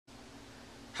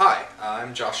Hi,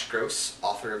 I'm Josh Gross,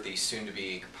 author of the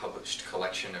soon-to-be published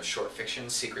collection of short fiction,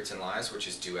 Secrets and Lies, which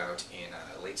is due out in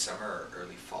late summer or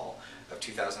early fall of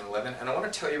 2011. And I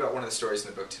want to tell you about one of the stories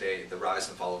in the book today, The Rise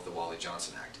and Fall of the Wally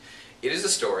Johnson Act. It is a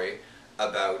story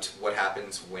about what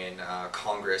happens when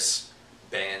Congress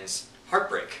bans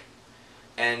heartbreak.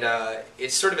 And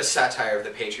it's sort of a satire of the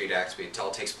Patriot Act. It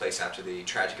all takes place after the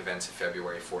tragic events of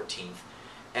February 14th.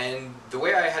 And the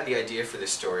way I had the idea for this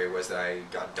story was that I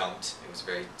got dumped. It was a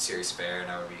very serious affair,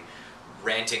 and I would be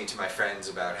ranting to my friends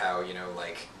about how,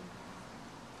 like,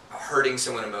 hurting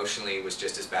someone emotionally was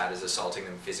just as bad as assaulting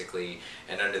them physically,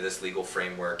 and under this legal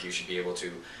framework you should be able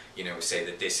to, say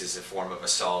that this is a form of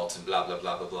assault, and blah blah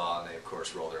blah blah blah, and they of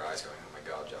course roll their eyes going, oh my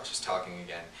god, Josh is talking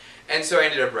again. And so I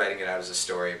ended up writing it out as a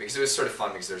story, because it was sort of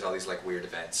fun, because there's all these like weird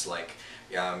events, like,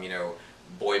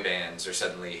 boy bands are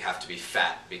suddenly have to be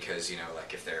fat because,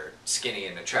 like if they're skinny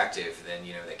and attractive, then,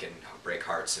 they can break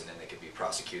hearts and then they can be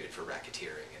prosecuted for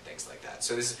racketeering and things like that.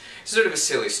 So this is sort of a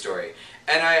silly story.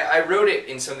 And I wrote it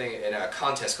in a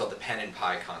contest called the Pen and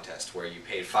Pie Contest, where you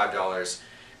paid $5,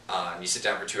 you sit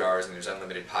down for 2 hours and there's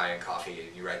unlimited pie and coffee,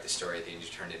 and you write the story at the end, you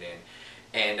turn it in.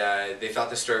 And they thought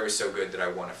the story was so good that I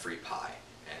won a free pie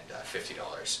and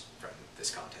 $50 from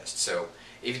this contest. So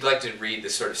if you'd like to read the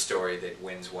sort of story that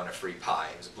wins one a free pie,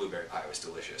 it was a blueberry pie, it was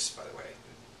delicious, by the way,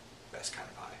 best kind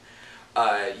of pie,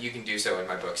 you can do so in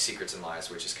my book, Secrets and Lies,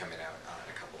 which is coming out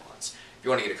in a couple of months. If you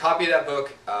want to get a copy of that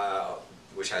book,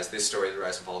 which has this story, The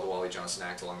Rise and Fall of the Wally Johnson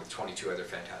Act, along with 22 other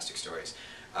fantastic stories,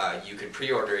 you can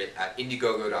pre-order it at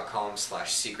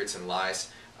indiegogo.com/secretsandlies.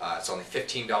 It's only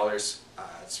 $15.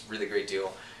 It's a really great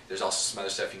deal. There's also some other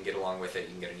stuff you can get along with it. You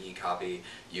can get an e-copy,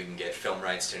 you can get film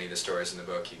rights to any of the stories in the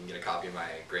book, you can get a copy of my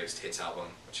Greatest Hits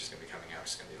album, which is going to be coming out,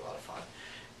 which is going to be a lot of fun.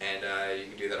 And you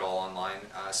can do that all online.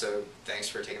 So thanks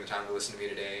for taking the time to listen to me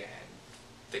today, and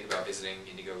think about visiting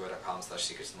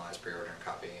indiegogo.com/secretsandlies, pre-order a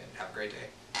copy, and have a great day.